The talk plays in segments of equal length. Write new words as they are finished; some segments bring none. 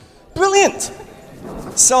Brilliant.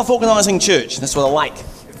 Self-organizing church. That's what I like.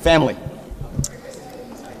 Family.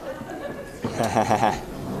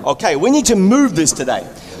 Okay, we need to move this today.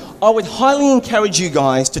 I would highly encourage you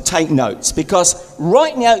guys to take notes, because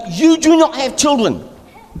right now you do not have children.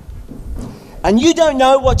 And you don't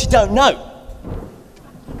know what you don't know.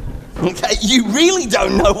 Okay, you really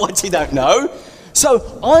don't know what you don't know.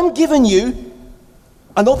 So I'm giving you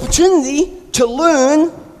an opportunity to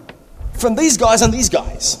learn from these guys and these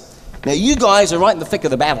guys. Now you guys are right in the thick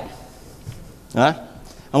of the battle. Huh?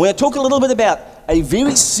 And we're going to talk a little bit about a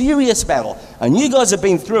very serious battle. And you guys have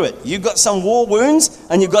been through it. You've got some war wounds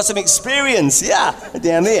and you've got some experience. Yeah,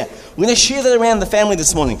 down there. We're going to share that around the family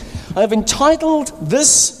this morning. I've entitled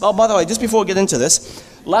this, oh, by the way, just before I get into this,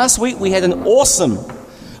 last week we had an awesome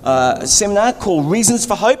seminar called Reasons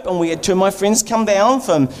for Hope, and we had two of my friends come down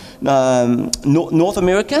from North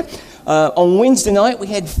America. On Wednesday night we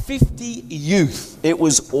had 50 youth. It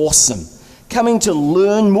was awesome. Coming to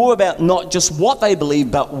learn more about not just what they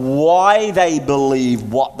believe, but why they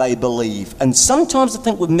believe what they believe. And sometimes I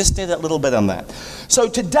think we've missed out a little bit on that. So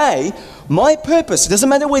today, my purpose, it doesn't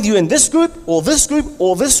matter whether you're in this group or this group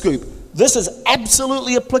or this group, this is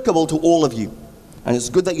absolutely applicable to all of you. And it's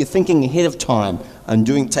good that you're thinking ahead of time and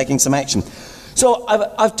taking some action. So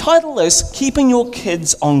I've titled this, Keeping Your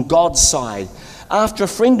Kids on God's Side, after a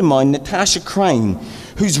friend of mine, Natasha Crane,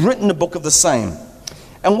 who's written a book of the same.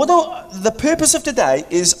 And the purpose of today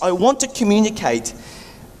is I want to communicate,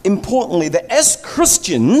 importantly, that as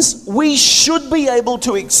Christians, we should be able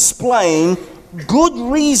to explain good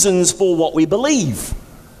reasons for what we believe.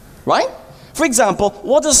 Right? For example,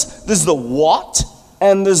 there's the what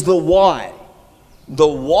and there's the why. The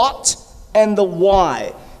what and the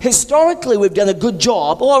why. Historically, we've done a good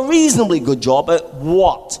job, or a reasonably good job, at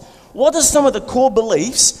what. What are some of the core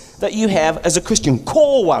beliefs that you have as a Christian?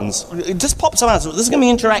 Core ones. Just pop some answers. This is going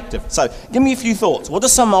to be interactive. So give me a few thoughts. What are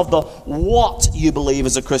some of the what you believe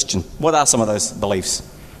as a Christian? What are some of those beliefs?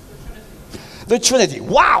 The Trinity.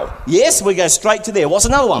 Wow. Yes, we go straight to there. What's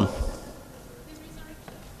another one?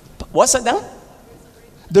 What's that now?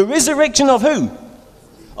 The resurrection of who?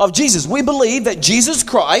 Of Jesus. We believe that Jesus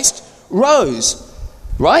Christ rose.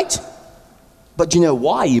 Right? But do you know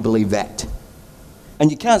why you believe that? And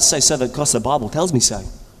you can't say so because the Bible tells me so.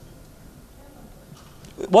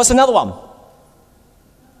 What's another one?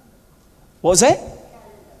 What was that?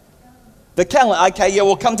 The calendar. Okay, yeah,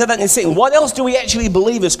 we'll come to that in a second. What else do we actually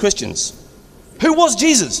believe as Christians? Who was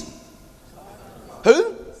Jesus?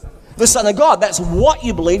 Who? The Son of God. That's what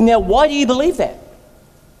you believe. Now, why do you believe that?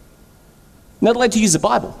 Not allowed to use the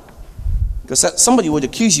Bible, because somebody would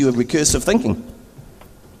accuse you of recursive thinking.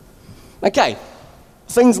 Okay,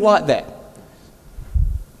 things like that.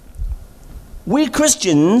 We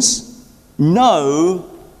Christians know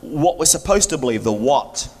what we're supposed to believe, the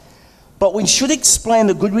what. But we should explain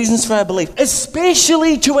the good reasons for our belief,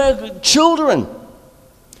 especially to our children.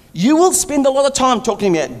 You will spend a lot of time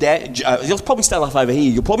talking about you'll probably start off over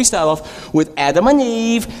here. You'll probably start off with Adam and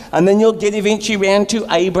Eve, and then you'll get eventually around to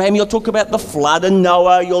Abraham. You'll talk about the flood and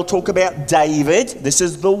Noah. You'll talk about David. This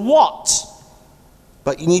is the what.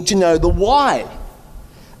 But you need to know the why,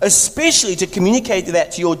 especially to communicate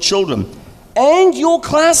that to your children and your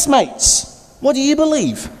classmates. What do you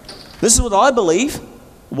believe? This is what I believe.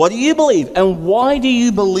 What do you believe? And why do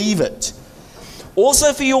you believe it?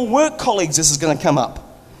 Also for your work colleagues, this is going to come up.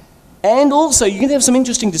 And also, you're going to have some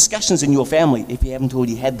interesting discussions in your family if you haven't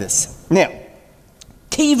already had this. Now,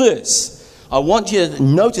 key verse. I want you to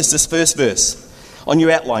notice this first verse on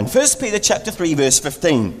your outline. 1 Peter chapter 3, verse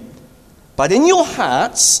 15. But in your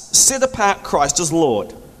hearts, set apart Christ as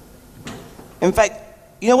Lord. In fact,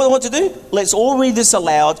 you know what I want to do? Let's all read this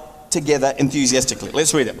aloud together enthusiastically.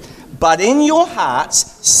 Let's read it. But in your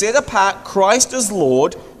hearts, set apart Christ as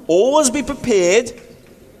Lord. Always be prepared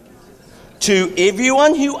to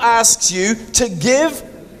everyone who asks you to give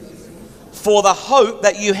for the hope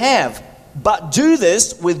that you have. But do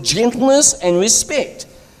this with gentleness and respect.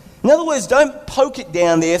 In other words, don't poke it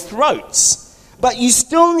down their throats. But you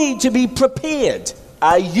still need to be prepared.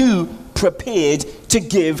 Are you prepared to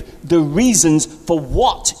give the reasons for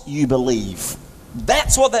what you believe?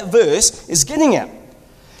 That's what that verse is getting at.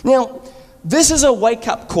 Now, this is a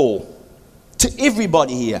wake-up call to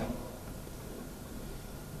everybody here.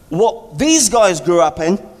 What these guys grew up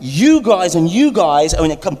in, you guys are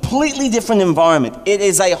in a completely different environment. It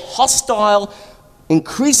is a hostile,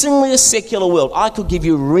 increasingly a secular world. I could give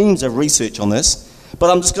you reams of research on this,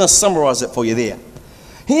 but I'm just going to summarize it for you there.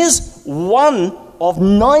 Here's one of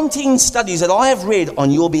 19 studies that I have read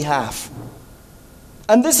on your behalf.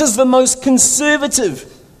 And this is the most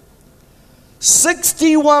conservative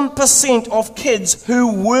 61% of kids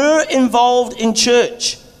who were involved in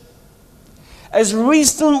church as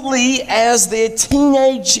recently as their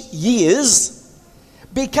teenage years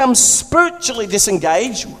become spiritually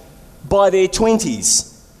disengaged by their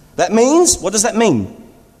 20s. That means, what does that mean?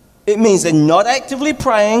 It means they're not actively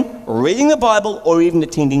praying, reading the Bible, or even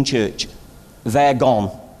attending church. They're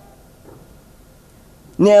gone.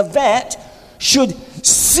 Now that should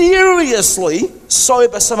seriously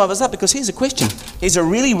sober some of us up, because here's a question. Here's a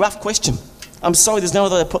really rough question. I'm sorry, there's no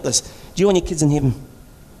other way to put this. Do you want your kids in heaven?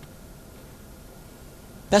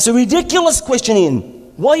 That's a ridiculous question, Ian.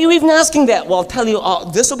 Why are you even asking that? Well, I'll tell you,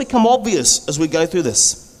 this will become obvious as we go through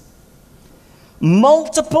this.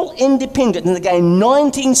 Multiple independent, and again,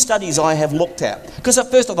 19 studies I have looked at. Because at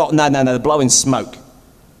first I thought, no, they're blowing smoke.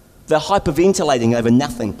 They're hyperventilating over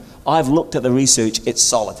nothing. I've looked at the research, it's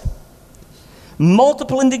solid.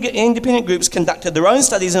 Multiple independent groups conducted their own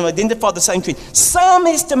studies and identified the same trend. Some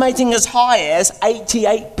estimating as high as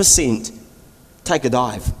 88% take a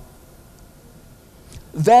dive.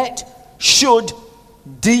 That should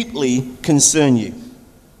deeply concern you.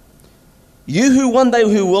 You who one day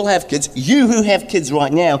who will have kids, you who have kids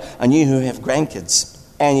right now, and you who have grandkids,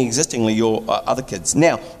 and existingly your other kids.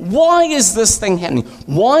 Now, why is this thing happening?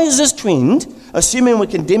 Why is this trend, assuming we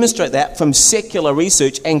can demonstrate that from secular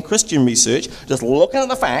research and Christian research, just looking at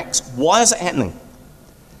the facts, why is it happening?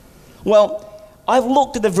 Well, I've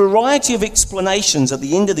looked at a variety of explanations at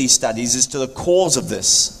the end of these studies as to the cause of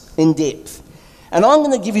this in depth. And I'm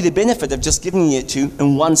going to give you the benefit of just giving it to you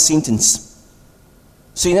in one sentence.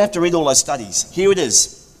 So you don't have to read all those studies. Here it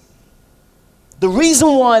is. The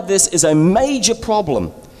reason why this is a major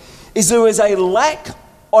problem is there is a lack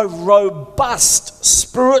of robust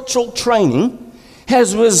spiritual training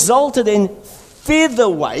has resulted in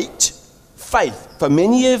featherweight faith for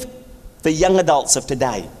many of the young adults of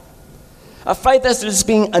today. A faith that is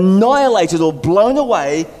being annihilated or blown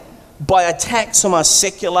away by attacks from our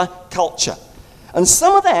secular culture. And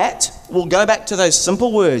some of that will go back to those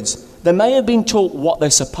simple words. They may have been taught what they're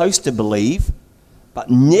supposed to believe, but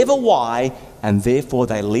never why, and therefore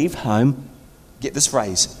they leave home, get this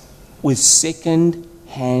phrase, with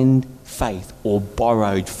second-hand faith or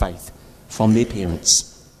borrowed faith from their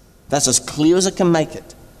parents. That's as clear as I can make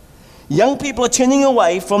it. Young people are turning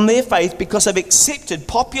away from their faith because they've accepted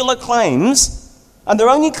popular claims, and they're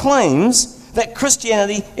only claims that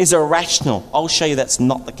Christianity is irrational. I'll show you that's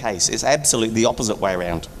not the case. It's absolutely the opposite way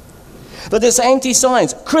around. That it's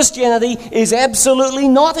anti-science. Christianity is absolutely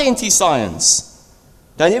not anti-science.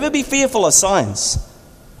 Don't ever be fearful of science.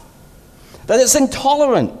 That it's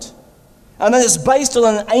intolerant. And that it's based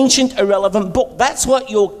on an ancient, irrelevant book. That's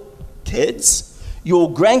what your kids,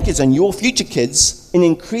 your grandkids, and your future kids, in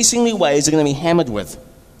increasingly ways, are going to be hammered with.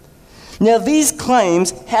 Now, these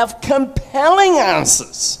claims have compelling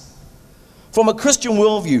answers from a Christian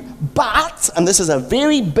worldview. But, and this is a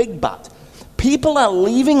very big but, people are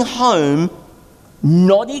leaving home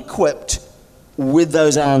not equipped with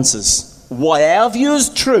those answers. Why our view is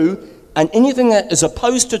true and anything that is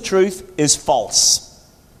opposed to truth is false.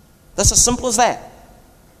 That's as simple as that.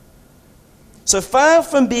 So far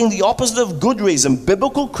from being the opposite of good reason,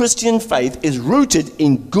 biblical Christian faith is rooted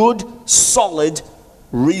in good, solid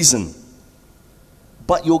reason.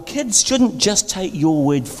 But your kids shouldn't just take your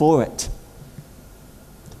word for it.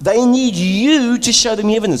 They need you to show them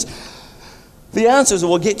evidence. The answers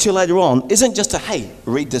we'll get to later on isn't just a, hey,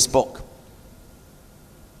 read this book.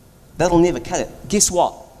 That'll never cut it. Guess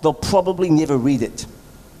what? They'll probably never read it.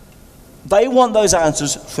 They want those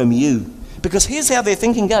answers from you. Because here's how their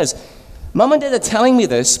thinking goes. Mum and Dad are telling me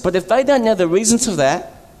this, but if they don't know the reasons for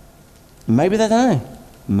that, maybe they don't.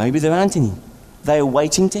 Maybe there aren't any. They are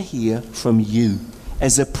waiting to hear from you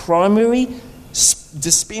as the primary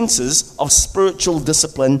dispensers of spiritual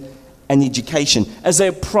discipline and education, as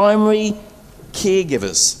their primary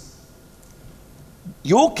caregivers.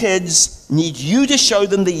 Your kids need you to show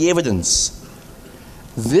them the evidence.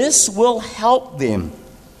 This will help them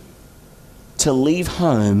to leave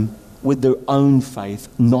home with their own faith,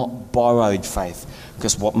 not borrowed faith.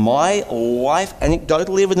 Because what my life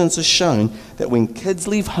anecdotal evidence has shown, that when kids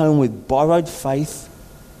leave home with borrowed faith,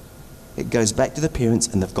 it goes back to the parents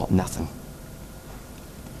and they've got nothing.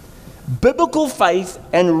 Biblical faith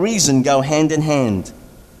and reason go hand in hand.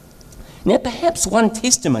 Now, perhaps one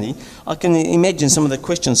testimony, I can imagine some of the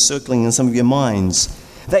questions circling in some of your minds,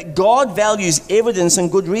 that God values evidence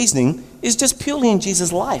and good reasoning is just purely in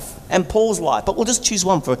Jesus' life and Paul's life. But we'll just choose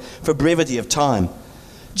one for brevity of time.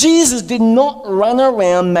 Jesus did not run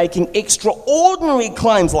around making extraordinary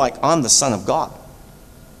claims like, I'm the Son of God.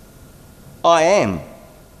 I am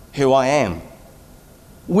who I am.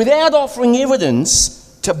 without offering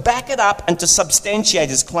evidence to back it up and to substantiate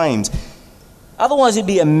his claims. Otherwise, he'd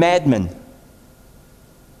be a madman.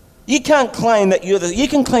 You can't claim that you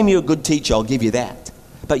can claim you're a good teacher, I'll give you that.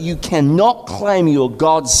 But you cannot claim you're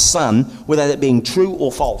God's son without it being true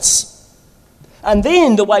or false. And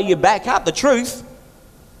then the way you back up the truth,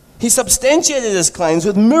 he substantiated his claims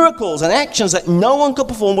with miracles and actions that no one could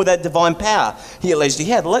perform without divine power he alleged he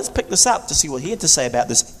had. Let's pick this up to see what he had to say about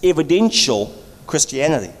this evidential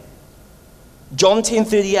Christianity. John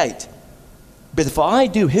 10:38. But if I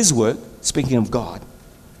do his work, speaking of God,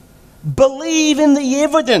 believe in the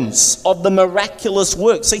evidence of the miraculous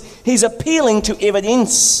work. See, he's appealing to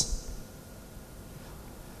evidence.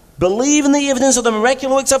 Believe in the evidence of the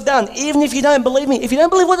miraculous works I've done, even if you don't believe me. If you don't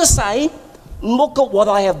believe what I say, look at what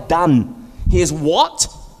I have done. Here's what,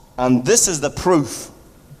 and this is the proof.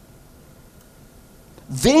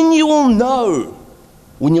 Then you will know,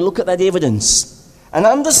 when you look at that evidence, and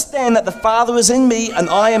understand that the Father is in me and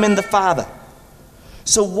I am in the Father.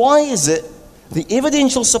 So why is it the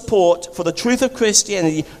evidential support for the truth of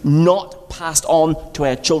Christianity not passed on to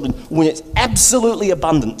our children when it's absolutely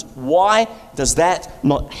abundant? Why does that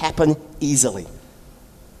not happen easily?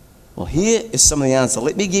 Well, here is some of the answer.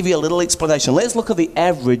 Let me give you a little explanation. Let's look at the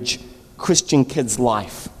average Christian kid's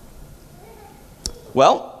life.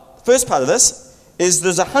 Well, first part of this is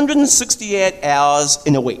there's 168 hours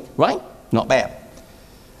in a week, right? Not bad.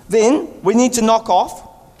 Then we need to knock off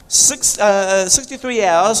 63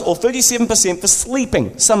 hours or 37% for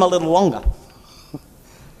sleeping, some a little longer.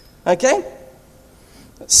 Okay?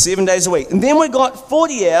 That's 7 days a week. And then we've got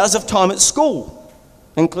 40 hours of time at school,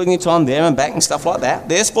 including time there and back and stuff like that.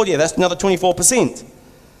 There's 40, that's another 24%.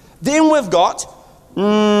 Then we've got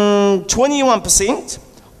 21%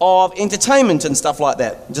 of entertainment and stuff like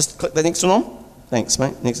that. Just click the next one on. Thanks,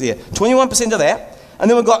 mate. Next year. 21% of that. And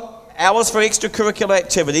then we've got hours for extracurricular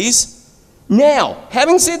activities. Now,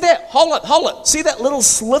 having said that, hold it. See that little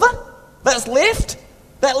sliver that's left?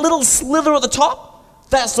 That little slither at the top?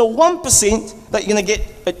 That's the 1% that you're going to get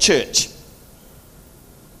at church.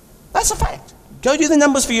 That's a fact. Go do the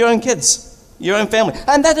numbers for your own kids, your own family.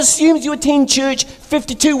 And that assumes you attend church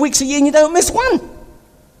 52 weeks a year and you don't miss one.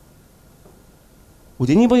 Would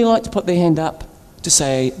anybody like to put their hand up to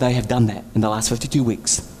say they have done that in the last 52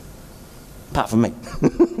 weeks? Apart from me.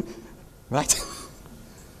 Right?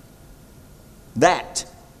 That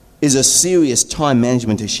is a serious time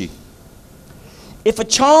management issue. If a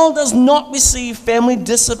child does not receive family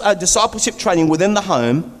discipleship training within the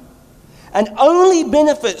home and only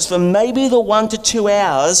benefits from maybe the 1 to 2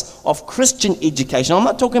 hours of Christian education, I'm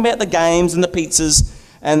not talking about the games and the pizzas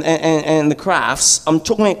and the crafts, I'm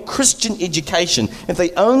talking about Christian education. If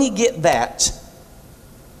they only get that,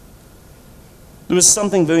 there is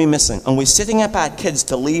something very missing. And we're setting up our kids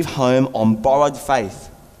to leave home on borrowed faith.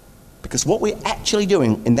 Because what we're actually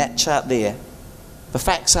doing in that chart there, the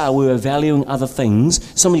facts are we're valuing other things.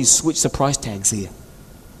 Somebody switched the price tags here.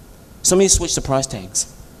 Somebody switched the price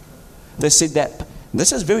tags. They said that,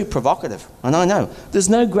 this is very provocative, and I know. There's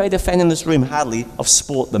no greater fan in this room, hardly, of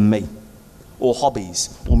sport than me. Or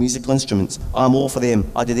hobbies, or musical instruments. I'm all for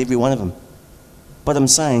them. I did every one of them. But I'm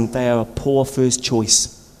saying they are a poor first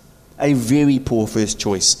choice. A very poor first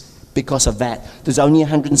choice. Because of that, there's only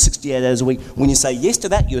 168 hours a week. When you say yes to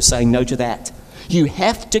that, you're saying no to that. You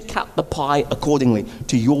have to cut the pie accordingly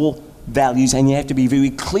to your values, and you have to be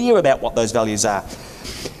very clear about what those values are.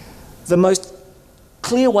 The most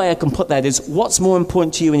clear way I can put that is, what's more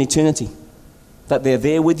important to you in eternity? That they're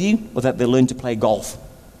there with you, or that they learn to play golf?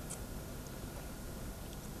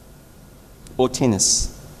 Or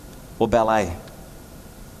tennis? Or ballet?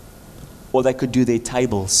 Or they could do their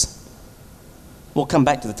tables. We'll come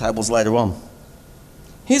back to the tables later on.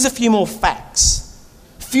 Here's a few more facts.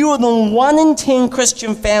 Fewer than 1 in 10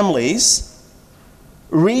 Christian families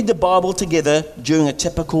read the Bible together during a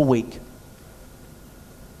typical week.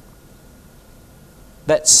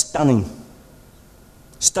 That's stunning.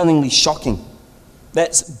 Stunningly shocking.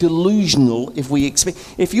 That's delusional if we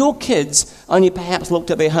expect. If your kids only perhaps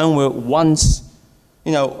looked at their homework once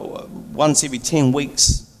every 10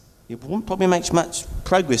 weeks, you wouldn't probably make much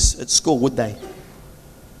progress at school, would they?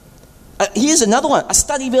 Here's another one. A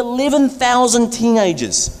study of 11,000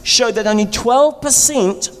 teenagers showed that only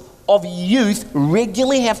 12% of youth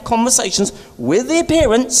regularly have conversations with their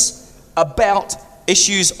parents about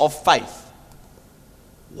issues of faith.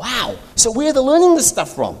 Wow. So where are they learning this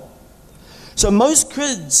stuff from? So most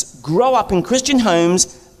kids grow up in Christian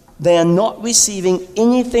homes. They are not receiving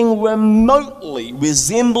anything remotely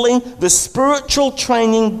resembling the spiritual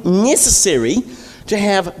training necessary to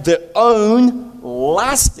have their own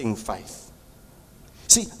lasting faith.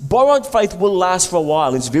 See, borrowed faith will last for a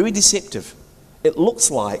while. It's very deceptive. It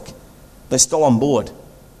looks like they're still on board.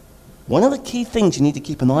 One of the key things you need to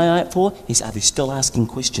keep an eye out for is, are they still asking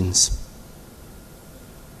questions?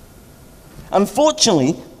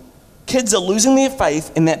 Unfortunately, kids are losing their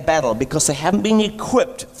faith in that battle because they haven't been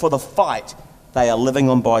equipped for the fight. They are living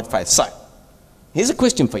on borrowed faith. So, here's a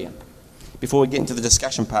question for you before we get into the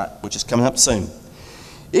discussion part, which is coming up soon.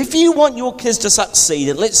 If you want your kids to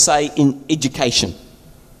succeed, let's say in education,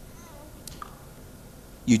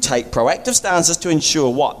 you take proactive stances to ensure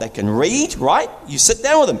what? They can read, right? You sit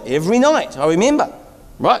down with them every night, I remember.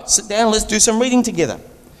 Right, sit down, let's do some reading together.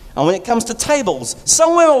 And when it comes to tables,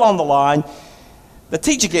 somewhere along the line, the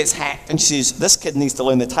teacher gets hacked and she says, this kid needs to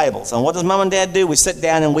learn the tables. And what does mum and dad do? We sit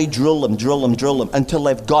down and we drill them until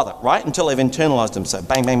they've got it, right? Until they've internalized them. So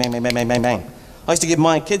bang, bang, bang, bang, bang, bang, bang, bang. I used to give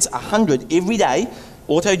my kids 100 every day,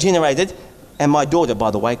 auto-generated, and my daughter,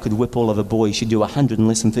 by the way, could whip all of the boys. She'd do 100 in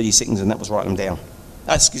less than 30 seconds, and that was writing them down.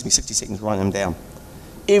 60 seconds, writing them down.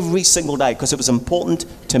 Every single day, because it was important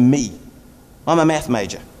to me. I'm a math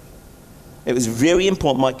major. It was very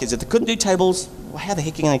important, my kids. If they couldn't do tables, well, how the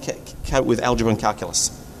heck are you going to cope with algebra and calculus?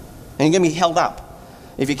 And you're going to be held up.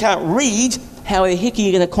 If you can't read, how the heck are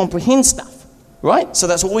you going to comprehend stuff? Right? So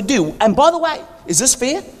that's what we do. And by the way, is this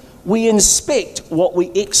fair? We inspect what we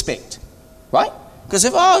expect. Right? Because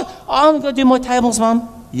if, I'm going to do my tables,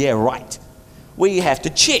 Mum. Yeah, right. We have to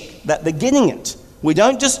check that they're getting it. We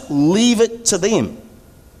don't just leave it to them.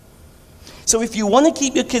 So if you want to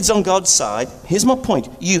keep your kids on God's side, here's my point.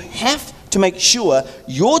 You have to make sure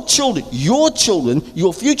your children,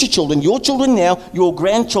 your future children, your children now, your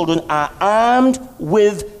grandchildren are armed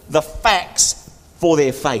with the facts for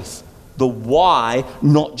their faith. The why,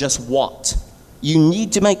 not just what. You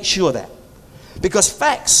need to make sure that. Because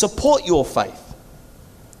facts support your faith.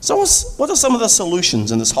 So what are some of the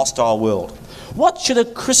solutions in this hostile world? What should a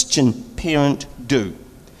Christian parent do?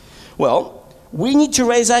 Well, we need to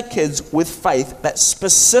raise our kids with faith that's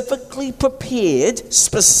specifically prepared,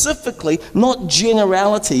 not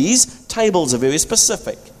generalities. Tables are very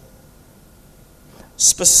specific.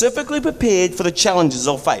 Specifically prepared for the challenges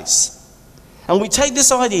they'll face. And we take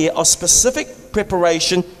this idea of specific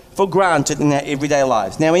preparation for granted in our everyday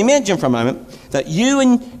lives. Now imagine for a moment that you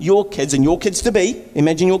and your kids to be,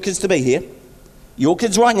 imagine your kids to be here, your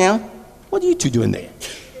kids right now, what are you two doing there?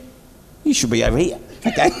 You should be over here,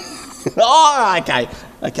 okay? Oh,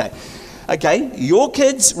 okay. Your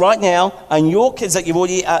kids right now, and your kids that you've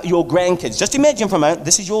already, your grandkids. Just imagine for a moment.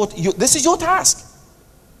 This is your task.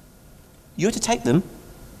 You're to take them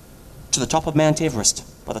to the top of Mount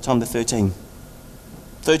Everest by the time they're 13.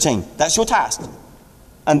 13. That's your task,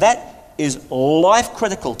 and that is life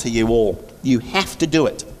critical to you all. You have to do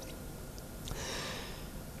it.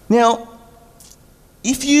 Now,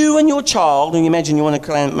 if you and your child, and you imagine you want to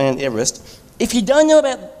climb Mount Everest, if you don't know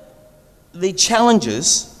about the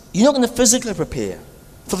challenges, you're not going to physically prepare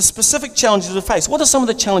for the specific challenges you face. What are some of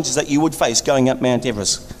the challenges that you would face going up Mount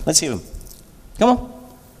Everest? Let's hear them. Come on.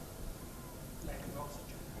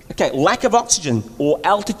 Okay, lack of oxygen or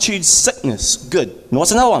altitude sickness. Good. And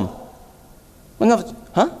what's another one?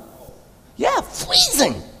 Huh? Yeah,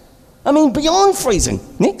 freezing. I mean, beyond freezing.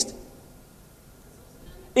 Next.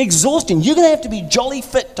 Exhausting. You're going to have to be jolly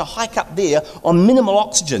fit to hike up there on minimal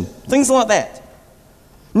oxygen. Things like that.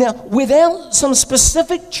 Now, without some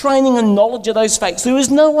specific training and knowledge of those facts, there is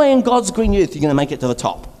no way in God's green earth you're going to make it to the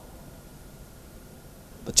top.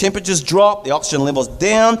 The temperatures drop, the oxygen level's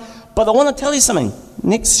down. But I want to tell you something.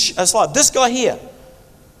 Next slide. This guy here,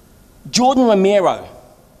 Jordan Romero.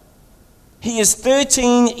 He is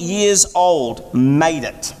 13 years old, made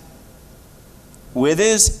it. With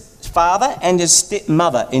his father and his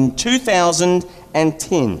stepmother in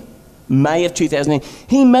 2010. May of 2010.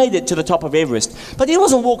 He made it to the top of Everest. But he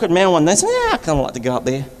wasn't walking around one day saying, I kind of like to go up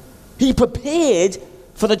there. He prepared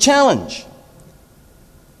for the challenge.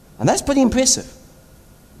 And that's pretty impressive.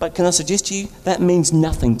 But can I suggest to you, that means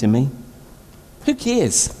nothing to me. Who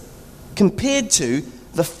cares? Compared to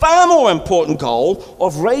the far more important goal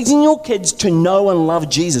of raising your kids to know and love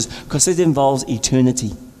Jesus, because it involves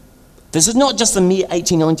eternity. This is not just the mere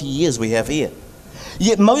 80, 90 years we have here.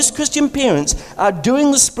 Yet most Christian parents are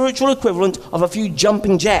doing the spiritual equivalent of a few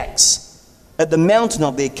jumping jacks at the mountain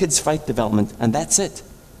of their kids' faith development, and that's it,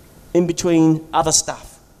 in between other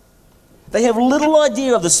stuff. They have little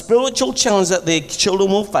idea of the spiritual challenge that their children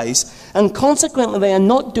will face, and consequently they are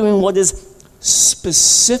not doing what is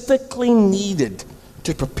specifically needed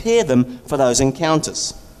to prepare them for those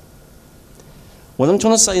encounters. What I'm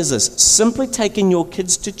trying to say is this: simply taking your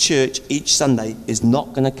kids to church each Sunday is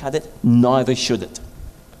not going to cut it, neither should it.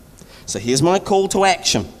 So here's my call to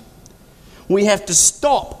action. We have to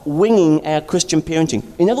stop winging our Christian parenting.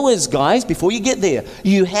 In other words, guys, before you get there,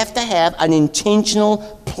 you have to have an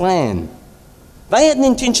intentional plan. They had an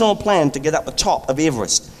intentional plan to get up the top of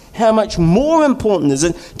Everest. How much more important is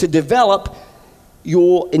it to develop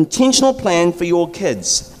your intentional plan for your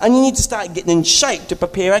kids? And you need to start getting in shape to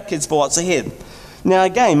prepare our kids for what's ahead. Now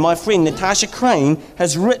again, my friend Natasha Crane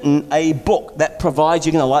has written a book that provides,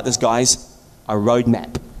 you're going to like this, guys, a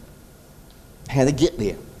roadmap. How to get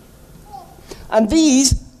there. And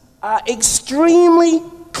these are extremely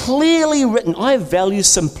clearly written. I value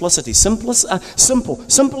simplicity. Simple.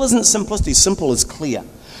 Simple isn't simplicity. Simple is clear.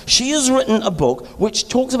 She has written a book which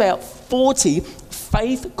talks about 40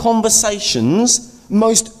 faith conversations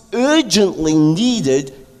most urgently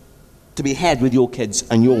needed to be had with your kids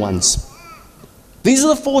and your ones. These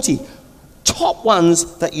are the 40 top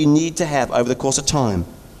ones that you need to have over the course of time.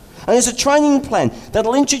 And it's a training plan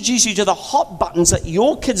that'll introduce you to the hot buttons that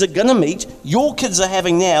your kids are going to meet, your kids are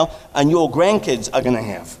having now, and your grandkids are going to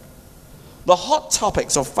have. The hot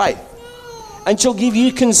topics of faith. And she'll give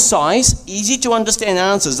you concise, easy to understand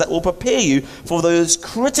answers that will prepare you for those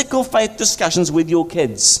critical faith discussions with your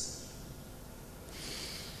kids.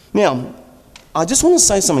 Now, I just want to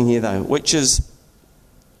say something here though, which is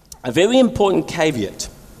a very important caveat.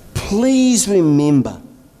 Please remember,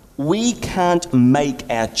 we can't make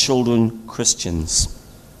our children Christians.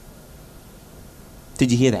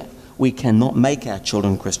 Did you hear that? We cannot make our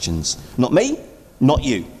children Christians. Not me, not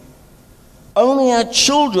you. Only our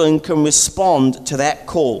children can respond to that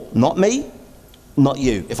call. Not me, not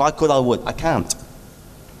you. If I could, I would. I can't.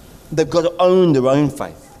 They've got to own their own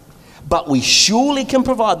faith. But we surely can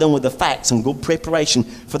provide them with the facts and good preparation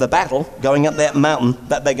for the battle going up that mountain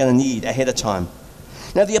that they're going to need ahead of time.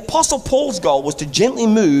 Now, the Apostle Paul's goal was to gently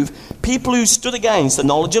move people who stood against the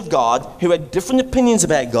knowledge of God, who had different opinions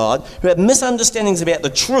about God, who had misunderstandings about the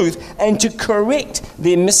truth, and to correct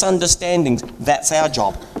their misunderstandings. That's our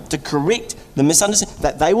job, to correct the misunderstandings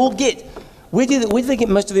that they will get. Where do they get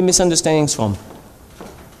most of their misunderstandings from?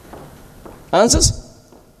 Answers?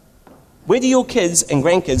 Where do your kids and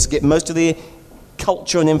grandkids get most of their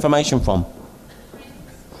culture and information from?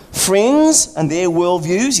 Friends and their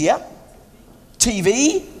worldviews, yeah.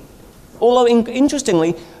 TV, although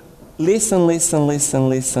interestingly, less and less and less and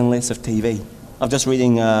less and less of TV. I'm just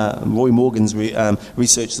reading Roy Morgan's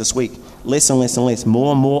research this week. Less and less and less,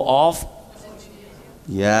 more and more of,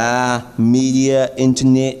 media,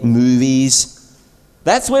 internet, movies.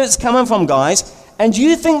 That's where it's coming from, guys. And do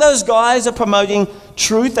you think those guys are promoting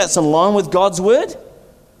truth that's in line with God's word?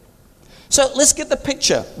 So let's get the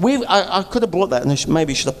picture. I could have brought that, and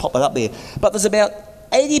maybe should have popped that up there. But there's about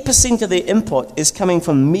 80% of their input is coming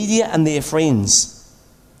from media and their friends.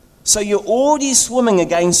 So you're already swimming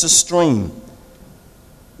against the stream.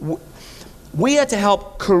 We are to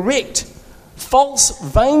help correct false,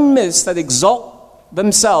 vain myths that exalt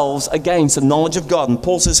themselves against the knowledge of God. And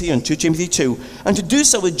Paul says here in 2 Timothy 2, and to do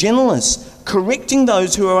so with gentleness, correcting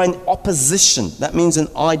those who are in opposition. That means in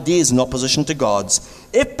ideas in opposition to God's.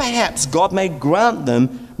 If perhaps God may grant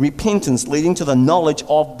them repentance leading to the knowledge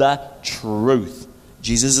of the truth.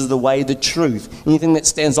 Jesus is the way, the truth. Anything that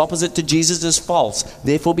stands opposite to Jesus is false.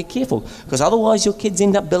 Therefore, be careful, because otherwise your kids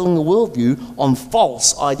end up building a worldview on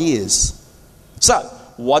false ideas. So,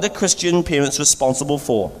 what are Christian parents responsible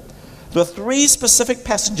for? There are 3 specific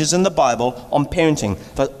passages in the Bible on parenting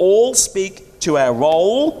that all speak to our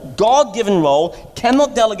role, God-given role,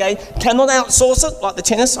 cannot delegate, cannot outsource it, like the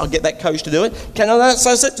tennis, I'll get that coach to do it, cannot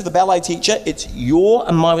outsource it to the ballet teacher. It's your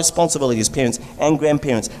and my responsibility as parents and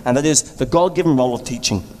grandparents, and that is the God-given role of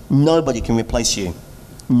teaching. Nobody can replace you.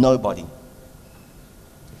 Nobody.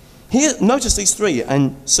 Here, notice these 3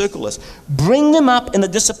 and circle this. Bring them up in the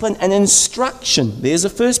discipline and instruction. There's the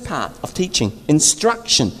first part of teaching,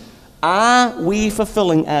 instruction. Are we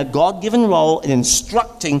fulfilling our God-given role in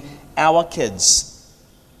instructing our kids?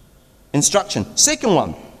 Instruction. Second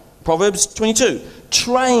one, Proverbs 22.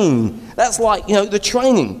 Train. That's like, the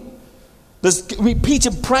training. There's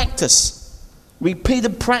repeated practice.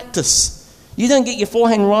 Repeated practice. You don't get your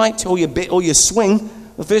forehand right or your swing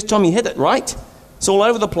the first time you hit it, right? It's all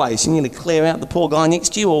over the place. You need to clear out the poor guy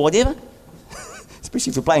next to you or whatever. Especially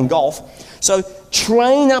if you're playing golf. So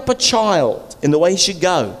train up a child in the way he should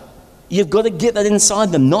go. You've got to get that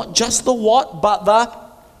inside them. Not just the what, but the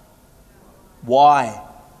why.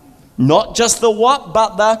 Not just the what,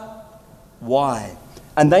 but the why.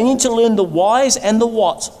 And they need to learn the whys and the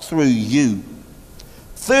whats through you.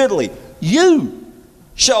 Thirdly, you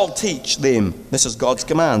shall teach them. This is God's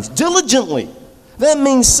commands. Diligently. That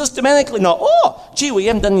means systematically, not, we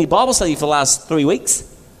haven't done any Bible study for the last 3 weeks.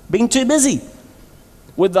 Been too busy.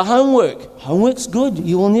 With the homework, homework's good.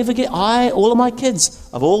 You will never get, all of my kids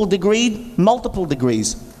have all degreed, multiple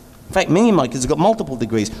degrees. In fact, many of my kids have got multiple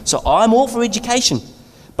degrees. So I'm all for education.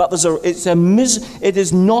 But it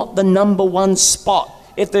is not the number one spot.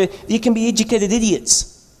 You can be educated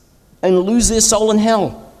idiots and lose their soul in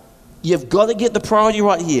hell. You've got to get the priority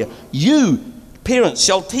right here. You, parents,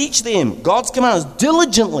 shall teach them God's commands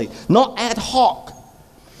diligently, not ad hoc.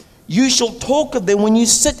 You shall talk of them when you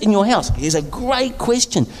sit in your house. Here's a great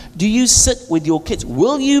question. Do you sit with your kids?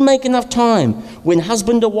 Will you make enough time when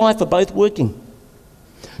husband or wife are both working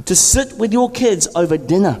to sit with your kids over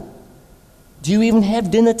dinner? Do you even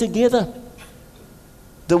have dinner together?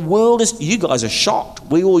 The world is, you guys are shocked.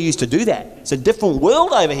 We all used to do that. It's a different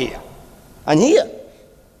world over here. And here,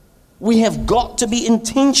 we have got to be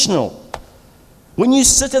intentional. When you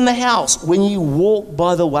sit in the house, when you walk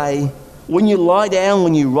by the way, when you lie down,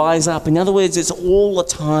 when you rise up. In other words, it's all the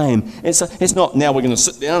time. It's not now we're going to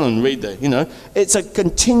sit down and read it's a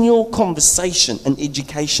continual conversation and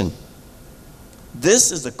education.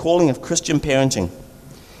 This is the calling of Christian parenting.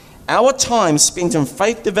 Our time spent in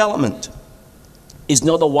faith development is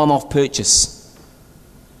not a one-off purchase.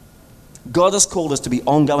 God has called us to be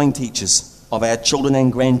ongoing teachers of our children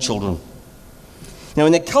and grandchildren. Now,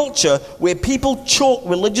 in a culture where people chalk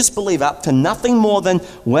religious belief up to nothing more than,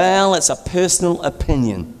 well, it's a personal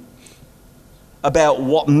opinion about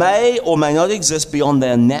what may or may not exist beyond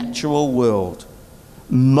their natural world.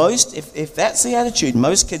 If that's the attitude,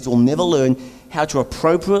 most kids will never learn how to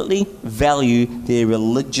appropriately value their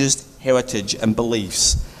religious heritage and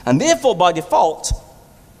beliefs. And therefore, by default,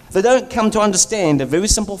 they don't come to understand a very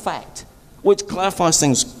simple fact, which clarifies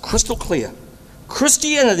things crystal clear.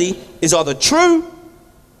 Christianity is either true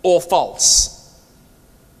or false.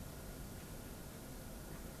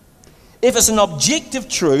 If it's an objective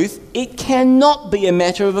truth, it cannot be a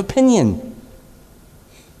matter of opinion.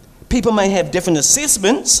 People may have different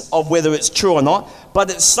assessments of whether it's true or not, but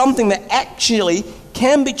it's something that actually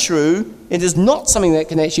can be true. It is not something that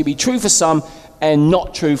can actually be true for some and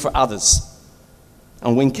not true for others.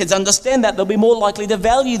 And when kids understand that, they'll be more likely to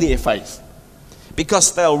value their faith,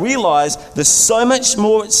 because they'll realize there's so much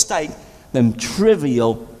more at stake than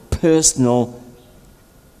trivial personal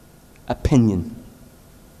opinion.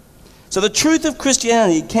 So the truth of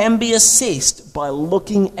Christianity can be assessed by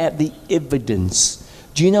looking at the evidence.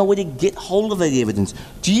 Do you know where to get hold of the evidence?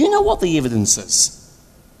 Do you know what the evidence is?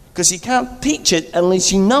 Because you can't teach it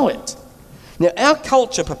unless you know it. Now, our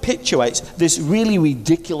culture perpetuates this really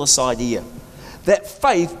ridiculous idea that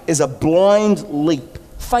faith is a blind leap.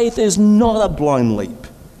 Faith is not a blind leap,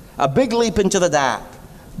 a big leap into the dark.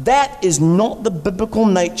 That is not the biblical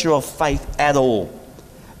nature of faith at all.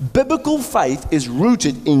 Biblical faith is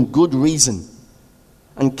rooted in good reason.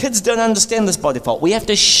 And kids don't understand this by default. We have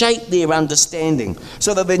to shape their understanding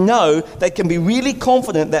so that they know they can be really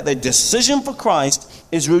confident that their decision for Christ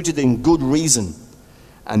is rooted in good reason.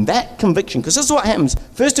 And that conviction, because this is what happens.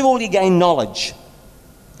 First of all, you gain knowledge.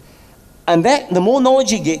 And that, the more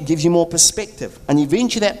knowledge you get, gives you more perspective. And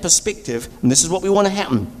eventually that perspective, and this is what we want to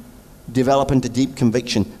happen, develop into deep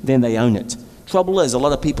conviction, then they own it. Trouble is, a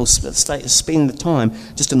lot of people spend the time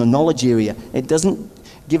just in the knowledge area. It doesn't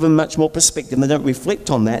give them much more perspective. They don't reflect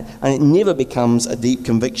on that, and it never becomes a deep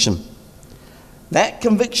conviction. That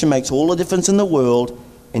conviction makes all the difference in the world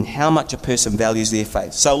in how much a person values their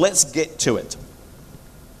faith. So let's get to it.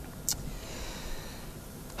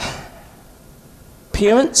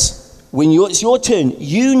 Parents, when it's your turn,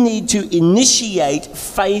 you need to initiate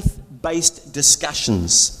faith-based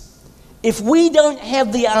discussions. If we don't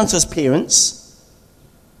have the answers, parents,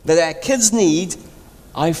 that our kids need,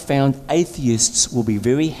 I've found atheists will be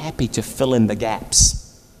very happy to fill in the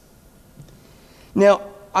gaps. Now,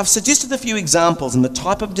 I've suggested a few examples in the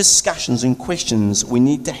type of discussions and questions we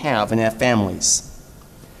need to have in our families.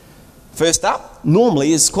 First up,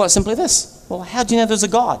 normally, is quite simply this. Well, how do you know there's a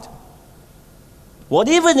God? What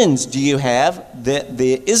evidence do you have that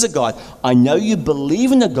there is a God? I know you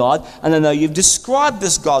believe in a God, and I know you've described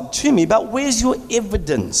this God to me, but where's your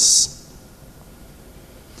evidence?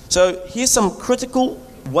 So here's some critical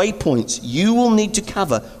waypoints you will need to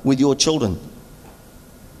cover with your children.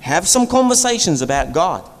 Have some conversations about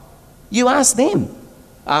God. You ask them,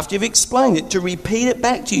 after you've explained it, to repeat it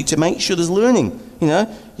back to you to make sure there's learning.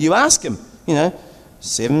 You ask them,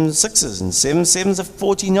 7 6s and 7 7s are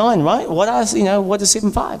 49, right? What are 7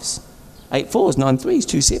 5s? 8 4s, 9 3s,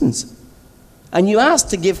 2 7s. And you ask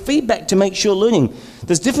to give feedback to make sure learning.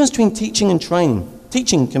 There's a difference between teaching and training.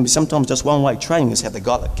 Teaching can be sometimes just one way. Training is have they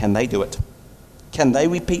got it? Can they do it? Can they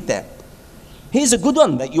repeat that? Here's a good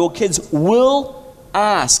one that your kids will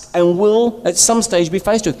ask and will at some stage be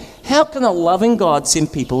faced with. How can a loving God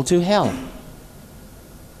send people to hell?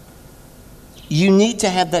 You need to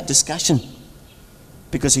have that discussion.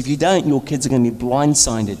 Because if you don't, your kids are going to be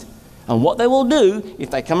blindsided. And what they will do, if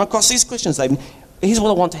they come across these questions, here's what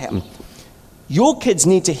I want to happen. Your kids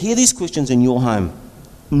need to hear these questions in your home,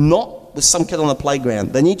 not with some kid on the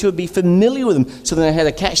playground. They need to be familiar with them so they know how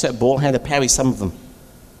to catch that ball, how to parry some of them.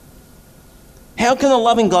 How can a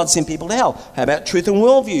loving God send people to hell? How about truth and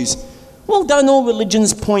worldviews? Well, don't all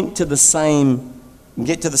religions point to the same,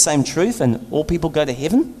 get to the same truth and all people go to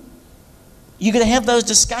heaven? You're going to have those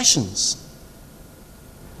discussions.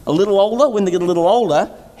 A little older, when they get a little older,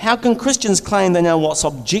 how can Christians claim they know what's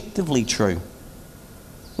objectively true?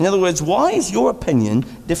 In other words, why is your opinion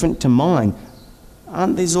different to mine?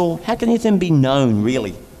 Aren't these all, how can anything be known,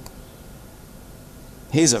 really?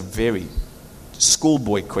 Here's a very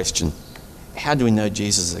schoolboy question. How do we know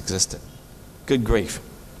Jesus existed? Good grief.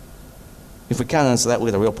 If we can't answer that,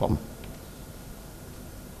 we've got a real problem.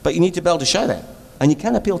 But you need to be able to show that. And you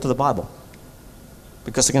can't appeal to the Bible.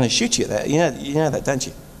 Because they're going to shoot you at that. You know that, don't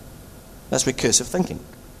you? That's recursive thinking.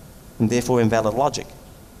 And therefore invalid logic.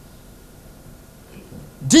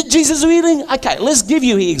 Did Jesus really? Okay, let's give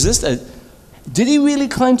you he existed. Did he really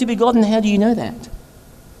claim to be God, and how do you know that?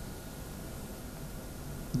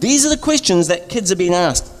 These are the questions that kids are being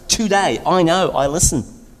asked today. I know, I listen.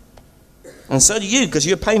 And so do you, because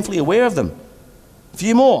you're painfully aware of them. A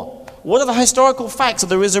few more. What are the historical facts of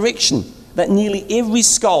the resurrection that nearly every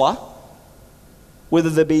scholar, whether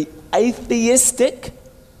they be atheistic,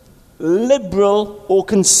 liberal, or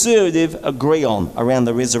conservative, agree on around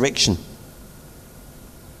the resurrection?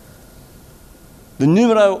 The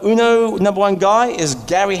numero uno, number one guy, is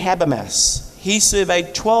Gary Habermas. He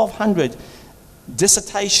surveyed 1,200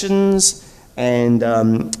 dissertations and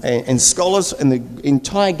scholars in the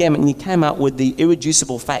entire gamut, and he came up with the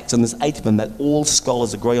irreducible facts, and there's 8 of them that all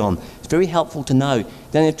scholars agree on. It's very helpful to know. You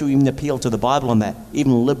don't have to even appeal to the Bible on that.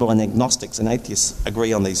 Even liberal and agnostics and atheists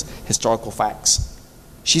agree on these historical facts.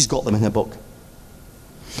 She's got them in her book.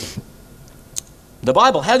 The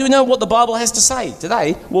Bible. How do we know what the Bible has to say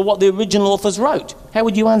today? Well, what the original authors wrote. How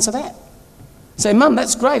would you answer that? Say, Mum,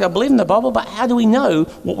 that's great. I believe in the Bible, but how do we know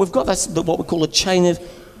what we've got? That's what we call a chain of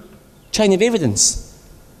evidence.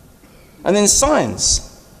 And then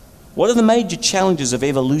science. What are the major challenges of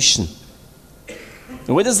evolution?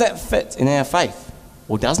 And where does that fit in our faith?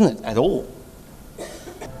 Or doesn't it at all?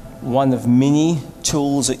 One of many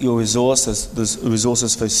tools at your resources. There's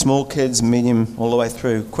resources for small kids, medium, all the way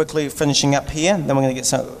through. Quickly finishing up here, then we're going to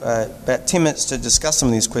get about 10 minutes to discuss some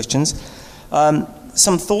of these questions.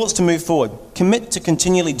 Some thoughts to move forward. Commit to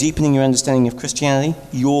continually deepening your understanding of Christianity,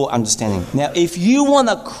 your understanding. Now, if you want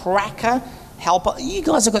a cracker helper, you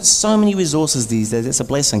guys have got so many resources these days. It's a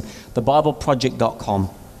blessing. TheBibleProject.com.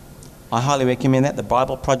 I highly recommend that,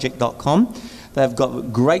 TheBibleProject.com. They've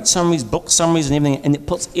got great summaries, book summaries and everything, and it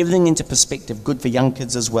puts everything into perspective, good for young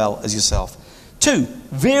kids as well as yourself. 2,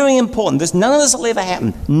 very important, none of this will ever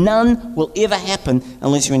happen. None will ever happen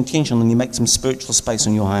unless you're intentional and you make some spiritual space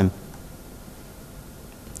in your home.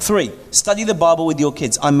 3, study the Bible with your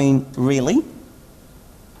kids. I mean, really?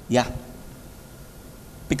 Yeah.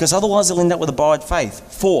 Because otherwise they'll end up with a borrowed faith.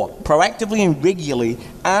 4, proactively and regularly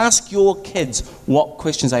ask your kids what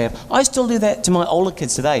questions they have. I still do that to my older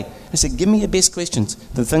kids today. I said, give me your best questions,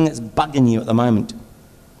 the thing that's bugging you at the moment.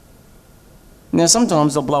 Now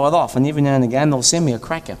sometimes they'll blow it off, and every now and again they'll send me a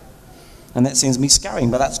cracker. And that sends me scurrying,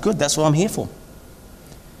 but that's good, that's what I'm here for.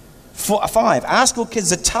 5, ask your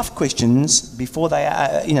kids the tough questions before they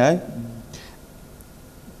are,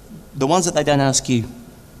 the ones that they don't ask you.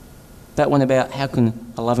 That one about how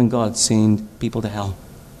can a loving God send people to hell?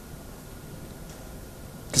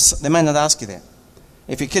 Because they may not ask you that.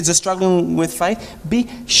 If your kids are struggling with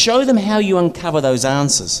faith, show them how you uncover those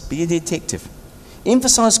answers. Be a detective.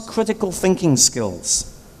 Emphasize critical thinking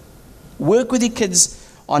skills. Work with your kids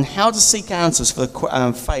on how to seek answers for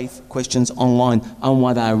the faith questions online on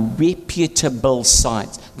what are reputable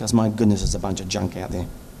sites. Because my goodness, there's a bunch of junk out there.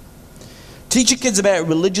 Teach your kids about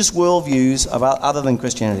religious worldviews other than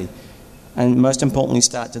Christianity. And most importantly,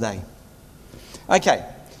 start today. Okay,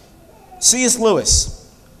 C.S. Lewis,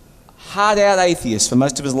 hard-out atheist for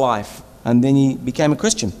most of his life, and then he became a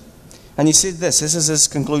Christian. And he said this is his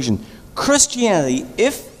conclusion. Christianity,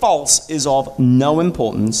 if false, is of no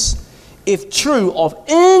importance. If true, of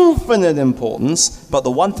infinite importance. But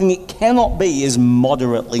the one thing it cannot be is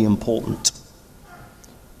moderately important.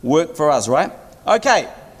 Work for us, right? Okay,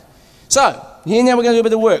 so here now we're going to do a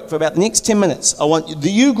bit of work for about the next 10 minutes. I want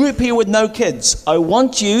the you group here with no kids. I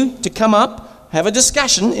want you to come up have a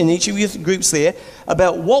discussion in each of your groups there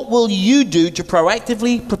about what will you do to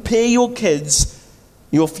proactively prepare your kids,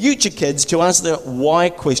 your future kids, to answer the why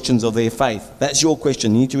questions of their faith. That's your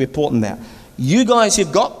question. You need to report on that. You guys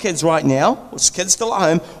who've got kids right now, or kids still at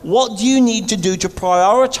home, what do you need to do to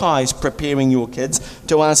prioritize preparing your kids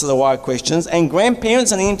to answer the why questions? And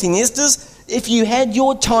grandparents and empty nesters, if you had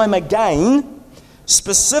your time again,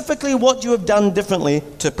 specifically what you have done differently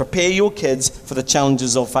to prepare your kids for the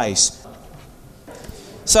challenges they'll face.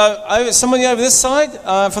 So, somebody over this side,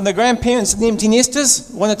 from the grandparents and the empty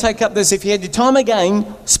nesters, want to take up this. If you had your time again,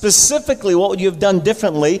 specifically what would you have done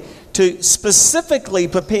differently to specifically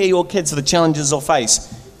prepare your kids for the challenges they'll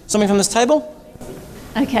face? Somebody from this table?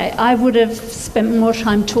 Okay, I would have spent more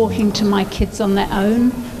time talking to my kids on their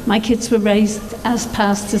own. My kids were raised as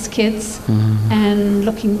pastors' kids, and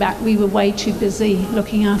looking back, we were way too busy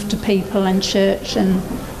looking after people and church and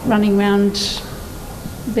running around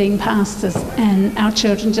being pastors, and our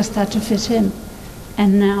children just had to fit in.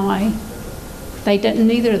 And now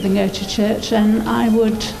neither of them go to church, and I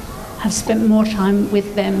would have spent more time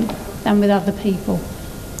with them than with other people.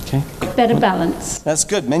 Okay. Better balance. That's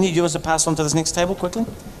good. Manny, do you want to pass on to this next table quickly?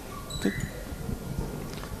 Good.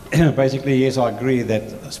 Basically, yes, I agree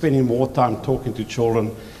that spending more time talking to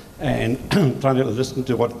children and trying to listen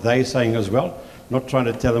to what they're saying as well, not trying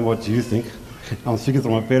to tell them what you think. I'm thinking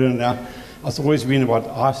from my parent now. It's always been what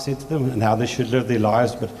I've said to them and how they should live their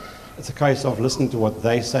lives, but it's a case of listening to what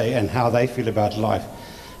they say and how they feel about life,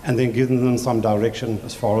 and then giving them some direction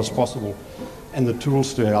as far as possible and the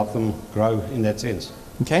tools to help them grow in that sense.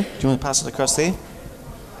 Okay, do you want to pass it across there?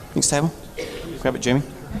 Next table. Grab it, Jamie.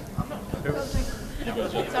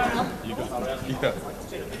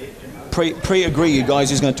 Pre-agree, you guys,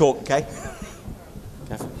 who's going to talk, okay?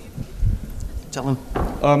 Tell them.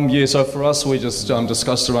 So for us, we just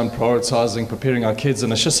discussed around prioritising, preparing our kids,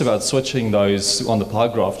 and it's just about switching those on the pie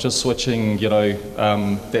graph, just switching,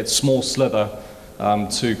 that small sliver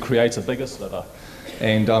to create a bigger sliver.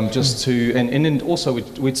 And and also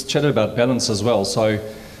we chatted about balance as well. So,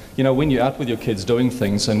 when you're out with your kids doing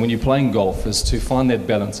things and when you're playing golf, is to find that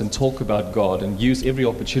balance and talk about God and use every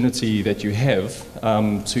opportunity that you have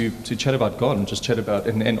to chat about God and just chat about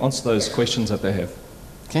and answer those questions that they have.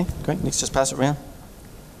 Okay, great. Let's just pass it around.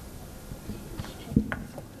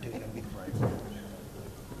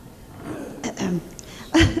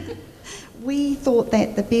 We thought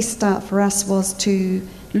that the best start for us was to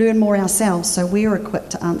learn more ourselves, so we're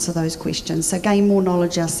equipped to answer those questions, so gain more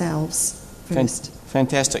knowledge ourselves first.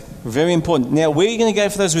 Fantastic. Very important. Now, where are you going to go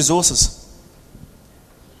for those resources?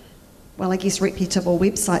 Well, I guess reputable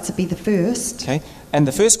websites would be the first. Okay, and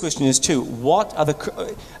the first question is too, what are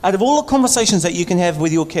out of all the conversations that you can have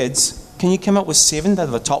with your kids, can you come up with 7 that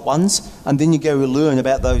are the top ones, and then you go learn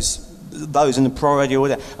about those in the priority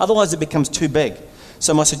order? Otherwise, it becomes too big.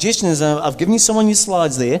 So my suggestion is, I've given you some on your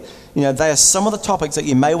slides there. They are some of the topics that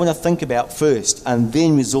you may want to think about first, and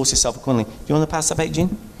then resource yourself accordingly. Do you want to pass that back, Jen?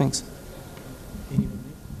 Thanks.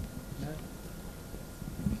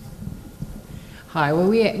 Hi, well,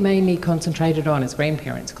 we mainly concentrated on, as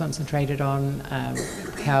grandparents,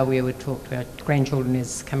 how we would talk to our grandchildren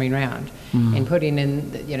as coming round, and putting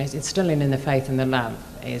in, instilling in the faith and the love,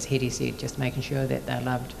 as Hetty said, just making sure that they're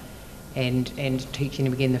loved and teaching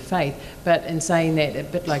them again the faith. But in saying that, a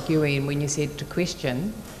bit like you, Ian, when you said to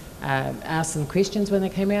question, ask them questions when they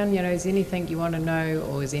came around, is there anything you want to know,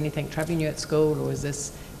 or is anything troubling you at school, or is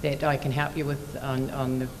this that I can help you with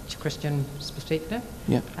on the Christian perspective?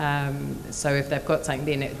 Yeah. So if they've got something,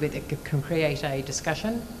 then it can create a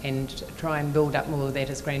discussion and try and build up more of that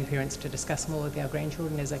as grandparents to discuss more with our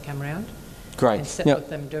grandchildren as they come around. Great. And sit with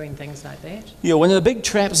them doing things like that. Yeah, one of the big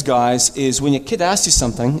traps, guys, is when your kid asks you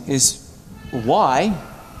something, is why?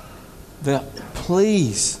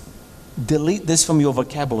 Please delete this from your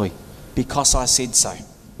vocabulary, because I said so.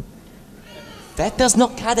 That does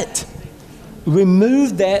not cut it.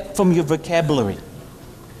 Remove that from your vocabulary,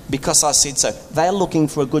 because I said so. They're looking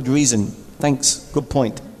for a good reason. Thanks. Good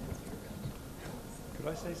point. Could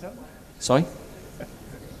I say something? Sorry?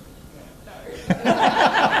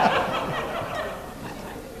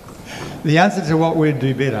 The answer to what we'd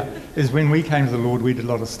do better is when we came to the Lord, we did a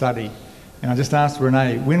lot of study. And I just asked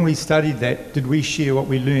Renee, when we studied that, did we share what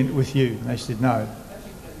we learned with you? And they said no.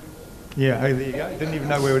 Yeah, oh, there you go. Didn't even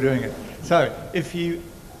know we were doing it. So if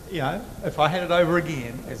if I had it over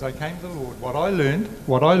again, as I came to the Lord, what I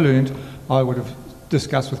learned, I would have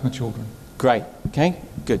discussed with my children. Great. Okay,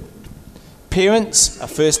 good. Parents are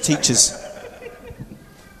first teachers.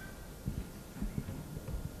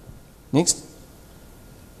 Next.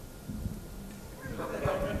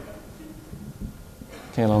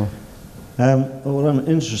 Okay, Lon. Well, I'm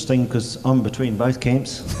interesting because I'm between both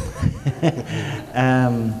camps.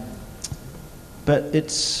 But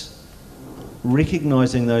it's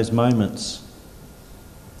recognising those moments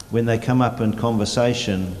when they come up in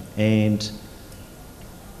conversation and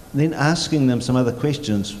then asking them some other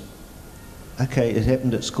questions. Okay, it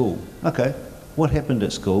happened at school. Okay, what happened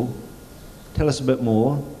at school? Tell us a bit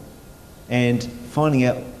more. And finding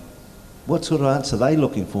out what sort of answer they're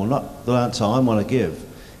looking for, not the answer I want to give.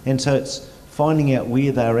 And so it's finding out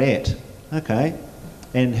where they're at, okay,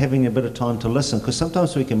 and having a bit of time to listen, because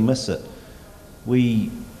sometimes we can miss it.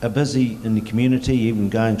 We are busy in the community, even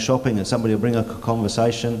going shopping, and somebody will bring up a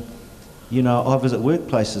conversation. You know, I visit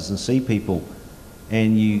workplaces and see people,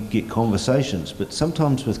 and you get conversations, but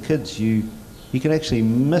sometimes with kids you can actually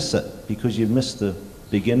miss it because you missed the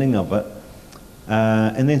beginning of it.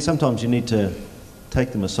 And then sometimes you need to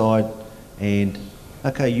take them aside and,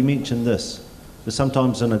 okay, you mentioned this. But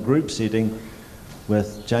sometimes in a group setting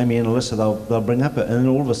with Jamie and Alyssa, they'll bring up it, and then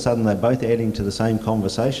all of a sudden they're both adding to the same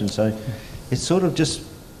conversation. So it's sort of just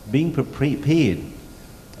being prepared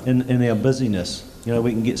in our busyness. You know, we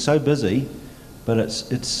can get so busy, but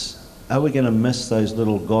it's are we going to miss those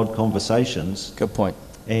little God conversations? Good point.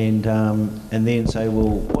 And then say, well,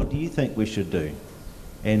 what do you think we should do?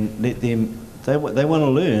 And let them, they want to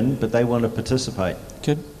learn, but they want to participate.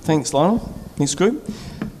 Good. Thanks, Lionel. Next group.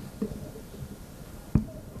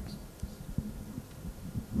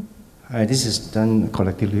 Hi, this is done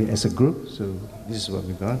collectively as a group, so this is what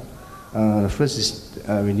we got. The first is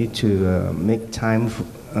we need to make time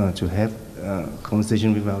to have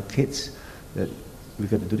conversation with our kids. That we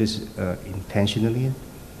got to do this intentionally.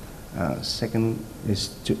 Second is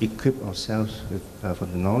to equip ourselves with, for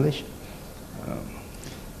the knowledge.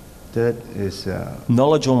 Third is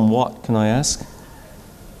Knowledge on what, can I ask?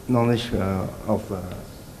 knowledge of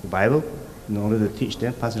the Bible, in order to teach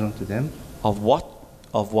them, pass it on to them. Of what?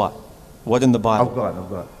 Of what? What in the Bible? Of God, of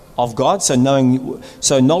God. Of God.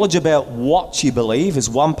 So knowledge about what you believe is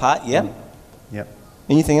one part. Yeah. Yep.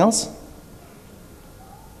 Anything else?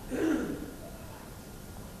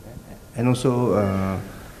 And also,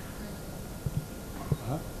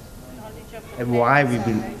 and why we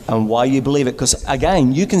believe. And why you believe it. Because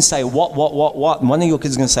again, you can say what, and one of your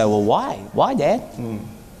kids is going to say, well, why? Why, Dad?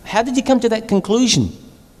 How did you come to that conclusion?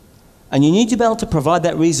 And you need to be able to provide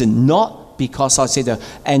that reason, not because I said so,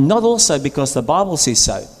 and not also because the Bible says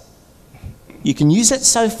so. You can use it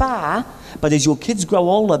so far, but as your kids grow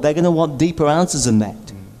older, they're going to want deeper answers than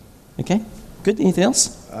that. Okay? Good. Anything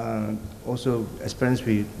else? Also, as parents,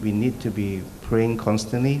 we need to be praying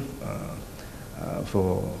constantly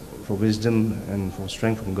for wisdom and for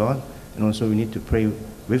strength from God. And also we need to pray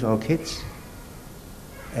with our kids.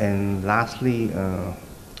 And lastly,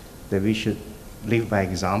 that we should live by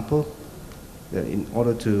example. That in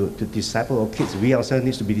order to disciple our kids, we ourselves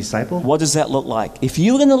need to be discipled. What does that look like? If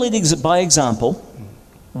you were going to lead by example,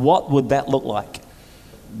 what would that look like?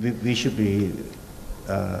 We should be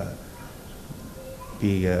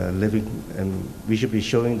living, and we should be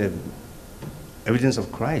showing the evidence of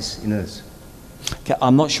Christ in us. Okay,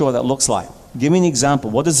 I'm not sure what that looks like. Give me an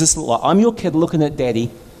example. What does this look like? I'm your kid looking at Daddy.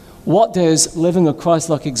 What does living a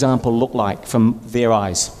Christ-like example look like from their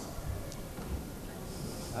eyes?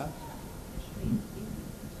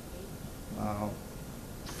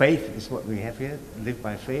 Faith is what we have here. Live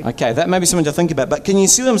by faith. Okay, that may be something to think about. But can you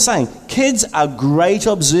see what I'm saying? Kids are great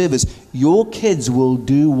observers. Your kids will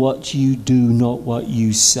do what you do, not what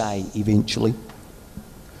you say, eventually.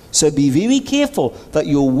 So be very careful that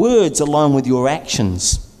your words align with your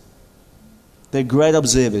actions. They're great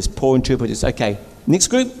observers, poor interpreters. Okay, next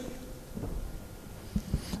group.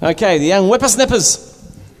 Okay, the young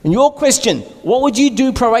whippersnippers. And your question, what would you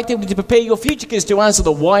do proactively to prepare your future kids to answer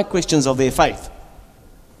the why questions of their faith?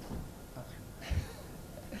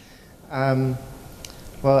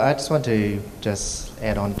 Well, I just want to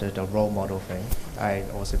add on to the role model thing. I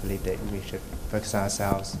also believe that we should focus on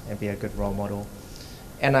ourselves and be a good role model.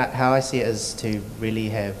 And how I see it is to really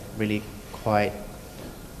have quite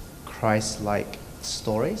Christ-like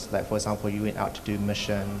stories. Like, for example, you went out to do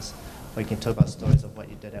missions, or you can talk about stories of what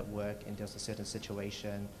you did at work and there's a certain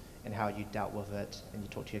situation and how you dealt with it, and you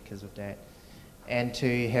talk to your kids with that. And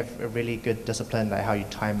to have a really good discipline, like how you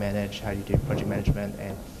time manage, how you do project management,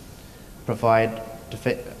 and provide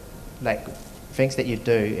things that you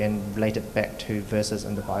do and relate it back to verses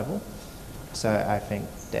in the Bible. So I think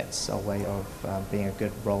that's a way of being a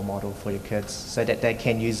good role model for your kids, so that they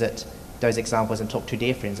can use those examples, and talk to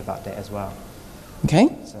their friends about that as well. Okay,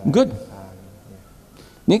 So, good. yeah.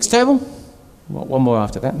 Next table. Well, one more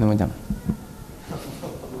after that, and then we're done.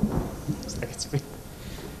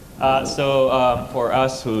 For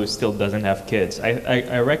us who still doesn't have kids,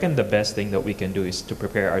 I reckon the best thing that we can do is to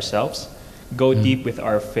prepare ourselves, go deep with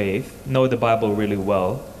our faith, know the Bible really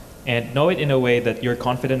well, and know it in a way that you're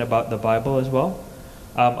confident about the Bible as well.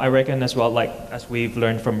 I reckon as well, like as we've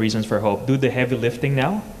learned from Reasons for Hope, do the heavy lifting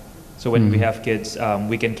now. So when we have kids,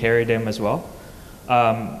 we can carry them as well.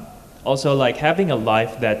 Also, like having a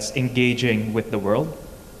life that's engaging with the world.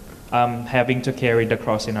 Having to carry the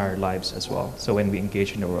cross in our lives as well. So when we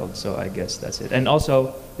engage in the world, so I guess that's it. And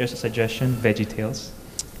also, there's a suggestion: VeggieTales.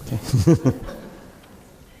 Okay.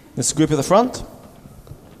 This group at the front.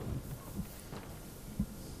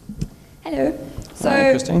 Hello. So,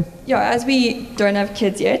 Hi, Christine. Yeah, as we don't have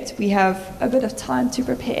kids yet, we have a bit of time to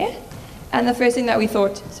prepare. And the first thing that we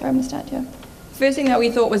thought, sorry, I'm going to stand here. The first thing that we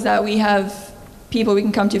thought was that we have people we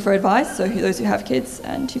can come to for advice. So those who have kids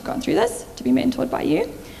and who've gone through this, to be mentored by you.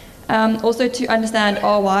 Also to understand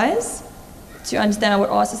our whys, to understand what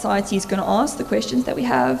our society is going to ask, the questions that we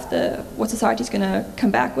have, what society is going to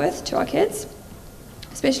come back with to our kids,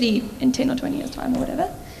 especially in 10 or 20 years' time or whatever.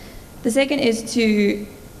 The second is to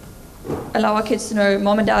allow our kids to know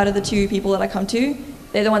mom and dad are the two people that I come to.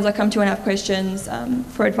 They're the ones I come to and have questions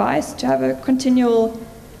for advice, to have a continual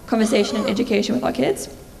conversation and education with our kids,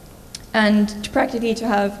 and to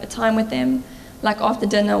have a time with them, like after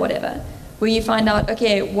dinner or whatever, where you find out,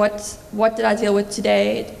 okay, what did I deal with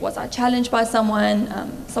today? Was I challenged by someone?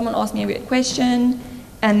 Someone asked me a weird question,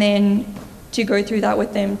 and then to go through that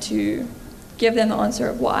with them, to give them the answer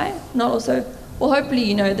of why. Not also, well,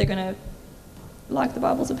 hopefully, they're going to like the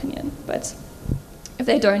Bible's opinion, but if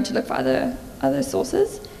they don't, to look for other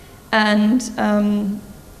sources, and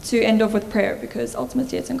to end off with prayer, because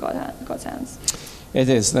ultimately it's in God's hands. It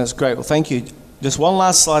is. That's great. Well, thank you. Just one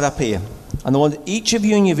last slide up here. And I want each of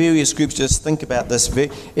you in your various groups to just think about this.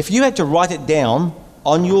 If you had to write it down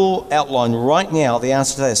on your outline right now, the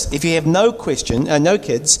answer to this, if you have no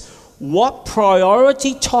kids, what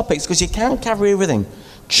priority topics, because you can't cover everything,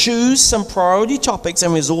 choose some priority topics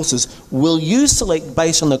and resources will you select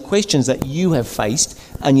based on the questions that you have faced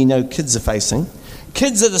and kids are facing.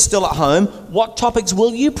 Kids that are still at home, what topics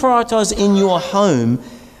will you prioritize in your home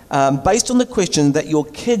based on the question that your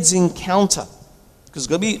kids encounter? Because it's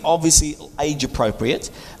going to be obviously age appropriate.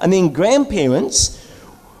 And then grandparents,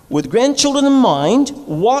 with grandchildren in mind,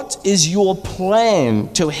 what is your plan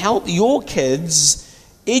to help your kids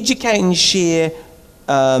educate and share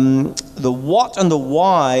the what and the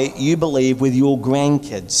why you believe with your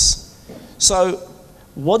grandkids? So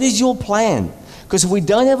what is your plan? Because if we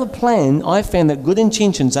don't have a plan, I found that good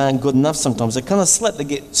intentions aren't good enough sometimes. They kind of slip. They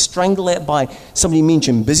get strangled out by somebody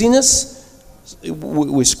mentioned busyness.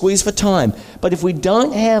 We're squeezed for time. But if we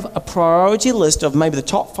don't have a priority list of maybe the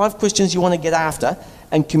top 5 questions you want to get after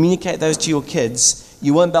and communicate those to your kids,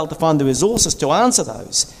 you won't be able to find the resources to answer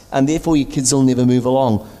those. And therefore your kids will never move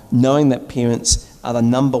along, knowing that parents are the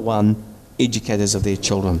number one educators of their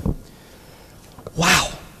children. Wow.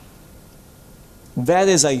 That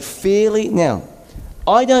is Now,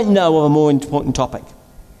 I don't know of a more important topic.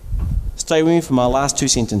 Stay with me for my last 2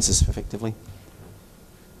 sentences, effectively.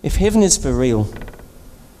 If heaven is for real,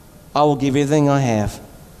 I will give everything I have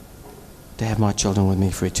to have my children with me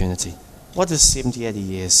for eternity. What is 70, 80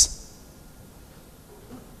 years?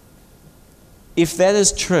 If that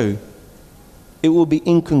is true, it will be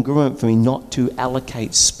incongruent for me not to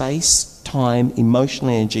allocate space, time, emotional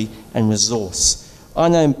energy, and resource. I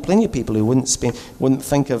know plenty of people who wouldn't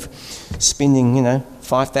think of spending, $5,000,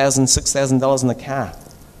 $6,000 in a car,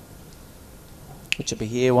 which will be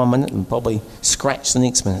here 1 minute and probably scratch the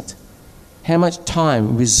next minute. How much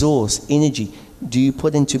time, resource, energy do you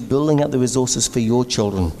put into building up the resources for your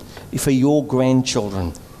children, for your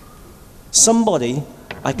grandchildren? Somebody,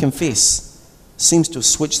 I confess, seems to have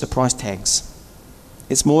switched the price tags.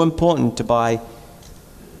 It's more important to buy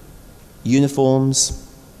uniforms,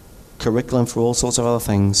 curriculum for all sorts of other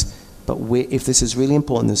things. But if this is really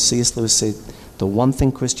important, as C.S. Lewis said, the one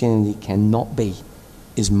thing Christianity cannot be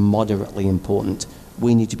is moderately important.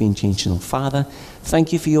 We need to be intentional. Father,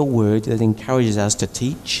 thank you for your word that encourages us to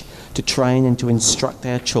teach, to train, and to instruct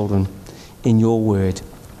our children in your word.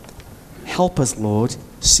 Help us, Lord,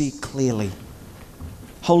 see clearly.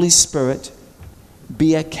 Holy Spirit,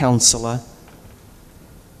 be our counselor.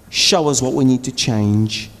 Show us what we need to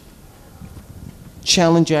change.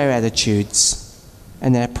 Challenge our attitudes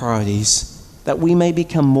and our priorities, that we may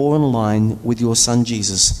become more in line with your Son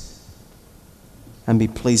Jesus and be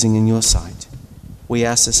pleasing in your sight. We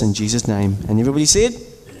ask this in Jesus' name. And everybody said,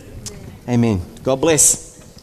 Amen. God bless.